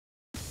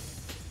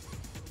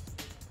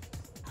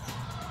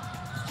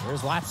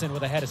Here's Latson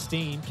with a head of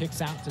steam,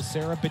 kicks out to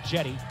Sara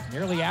Bejedi,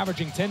 nearly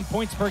averaging 10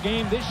 points per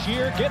game this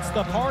year, gets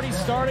the party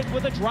started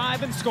with a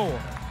drive and score.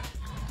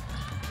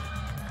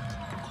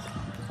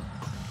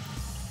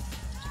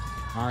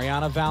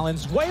 Mariana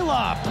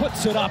Valenzuela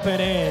puts it up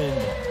and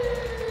in.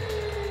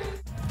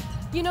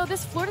 You know,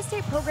 this Florida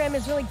State program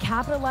is really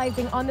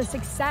capitalizing on the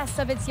success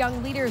of its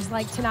young leaders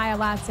like Tanaya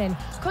Latson.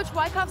 Coach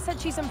Wyckoff said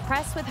she's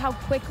impressed with how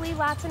quickly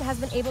Latson has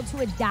been able to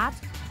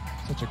adapt.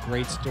 Such a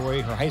great story.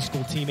 Her high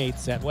school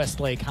teammates at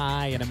Westlake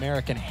High and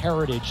American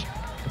Heritage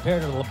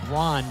compared to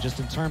LeBron just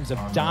in terms of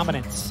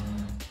dominance.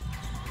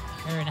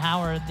 Aaron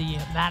Howard, the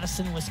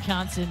Madison,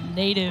 Wisconsin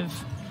native,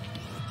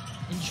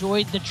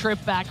 enjoyed the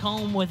trip back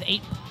home with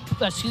 9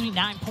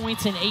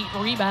 points and 8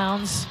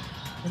 rebounds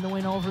in the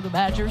win over the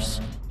Badgers.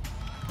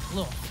 A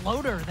little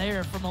floater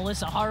there for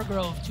Melissa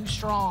Hargrove, too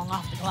strong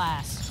off the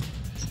glass.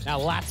 Now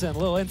Latson, a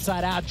little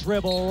inside-out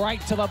dribble right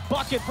to the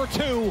bucket for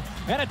 2,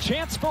 and a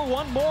chance for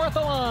one more at the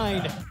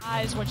line.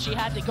 Eyes when she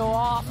had to go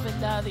off,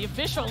 and the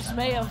officials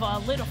may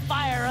have lit a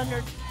fire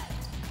under.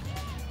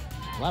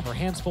 We'll have her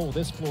hands full with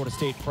this Florida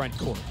State front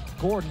court.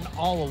 Gordon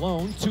all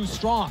alone, too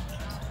strong.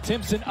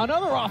 Timpson,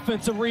 another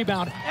offensive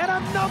rebound, and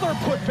another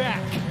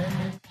putback.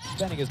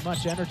 Spending as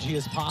much energy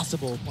as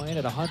possible, playing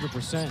at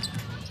 100%.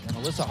 And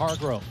Melissa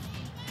Hargrove.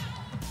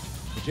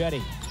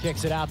 Bejedi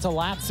kicks it out to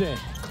Latson.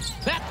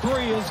 That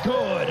 3 is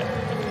good.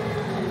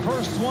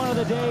 First one of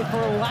the day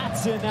for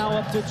Latson, now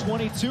up to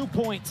 22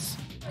 points.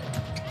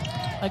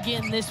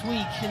 Again this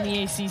week in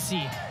the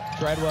ACC.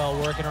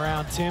 Treadwell working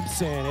around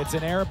Timpson. It's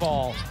an air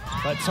ball,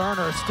 but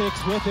Turner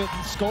sticks with it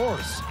and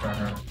scores.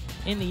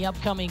 In the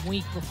upcoming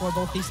week before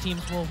both these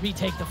teams will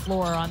retake the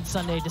floor on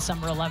Sunday,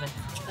 December 11th.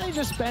 They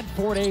just spent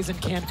 4 days in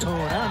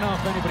Cancun. I don't know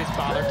if anybody's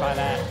bothered by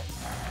that.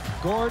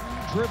 Gordon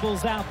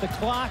dribbles out the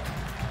clock.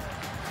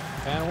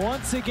 And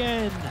once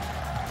again,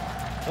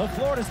 the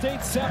Florida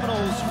State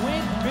Seminoles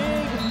win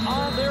big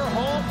on their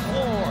home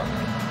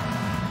floor.